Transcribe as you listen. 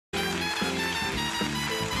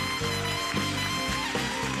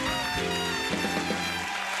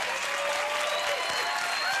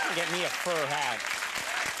get me a fur hat.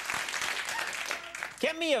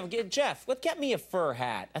 Jeff, get me a fur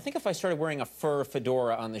hat. I think if I started wearing a fur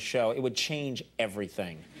fedora on the show, it would change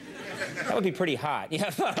everything. That would be pretty hot. Yeah,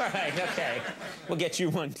 all right, okay. We'll get you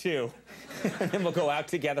one, too. And then we'll go out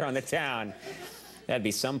together on the town. That'd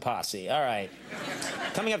be some posse. All right.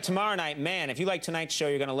 Coming up tomorrow night, man, if you like tonight's show,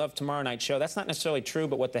 you're going to love tomorrow night's show. That's not necessarily true,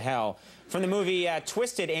 but what the hell. From the movie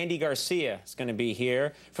Twisted, Andy Garcia is going to be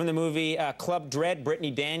here. From the movie Club Dread, Brittany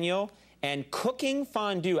Daniel. And cooking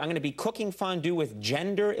fondue. I'm going to be cooking fondue with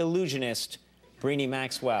gender illusionist Brini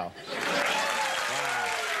Maxwell. Wow.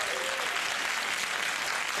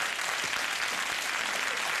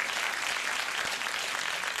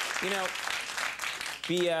 You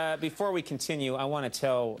know, before we continue, I want to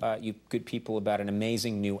tell you good people about an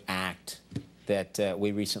amazing new act that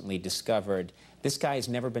we recently discovered. This guy has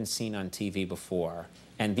never been seen on TV before.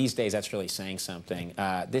 And these days, that's really saying something.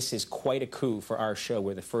 This is quite a coup for our show.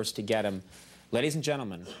 We're the first to get him. Ladies and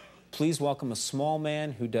gentlemen, please welcome a small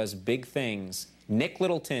man who does big things, Nick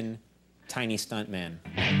Littleton, Tiny Stuntman.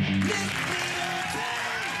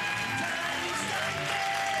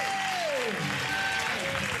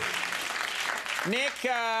 Nick,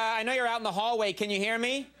 I know you're out in the hallway. Can you hear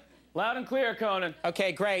me? Loud and clear, Conan.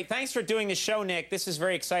 Okay, great. Thanks for doing the show, Nick. This is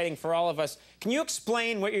very exciting for all of us. Can you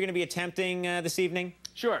explain what you're going to be attempting this evening?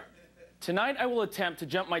 Sure. Tonight, I will attempt to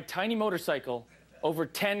jump my tiny motorcycle over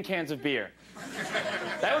 10 cans of beer.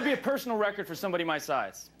 That would be a personal record for somebody my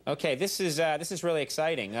size. Okay, this is really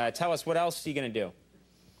exciting. Tell us, what else are you going to do?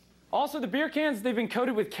 Also, the beer cans, they've been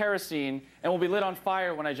coated with kerosene and will be lit on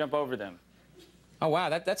fire when I jump over them. Oh, wow,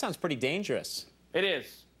 that sounds pretty dangerous. It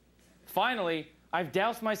is. Finally, I've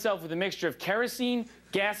doused myself with a mixture of kerosene,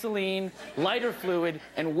 gasoline, lighter fluid,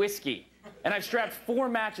 and whiskey. And I've strapped 4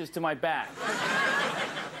 matches to my back,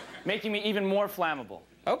 making me even more flammable.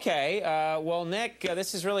 Okay, well, Nick,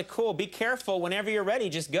 this is really cool. Be careful. Whenever you're ready,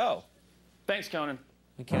 just go. Thanks, Conan.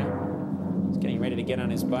 Okay. He's getting ready to get on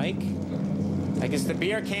his bike. I guess the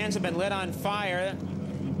beer cans have been lit on fire.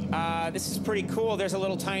 This is pretty cool. There's a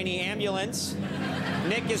little tiny ambulance.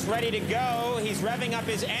 Nick is ready to go. He's revving up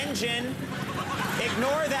his engine.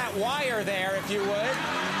 Ignore that wire there, if you would.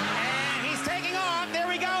 And he's taking off. There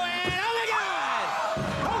we go. And oh, my God!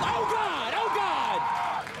 Oh, God! Oh, God!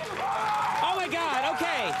 Oh, my God.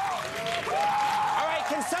 Okay. All right,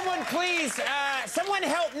 can someone please, someone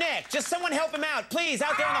help Nick. Just someone help him out. Please,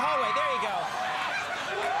 out there in the hallway. There you go.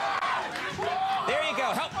 There you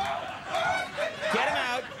go. Help. Get him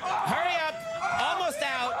out. Hurry up. Almost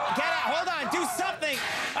out. Get out. Hold on. Do something.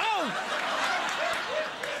 Oh!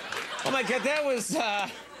 Oh, my God. That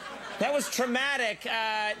was traumatic.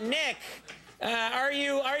 Nick, are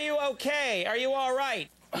you okay? Are you all right?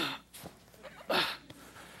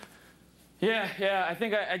 Yeah, I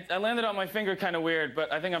think I landed on my finger kind of weird,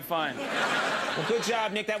 but I think I'm fine. Well, good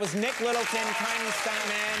job, Nick. That was Nick Littleton, Tiny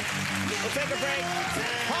Stuntman. We'll take a break.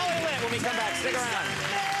 Call it lit when we come back. Stick around.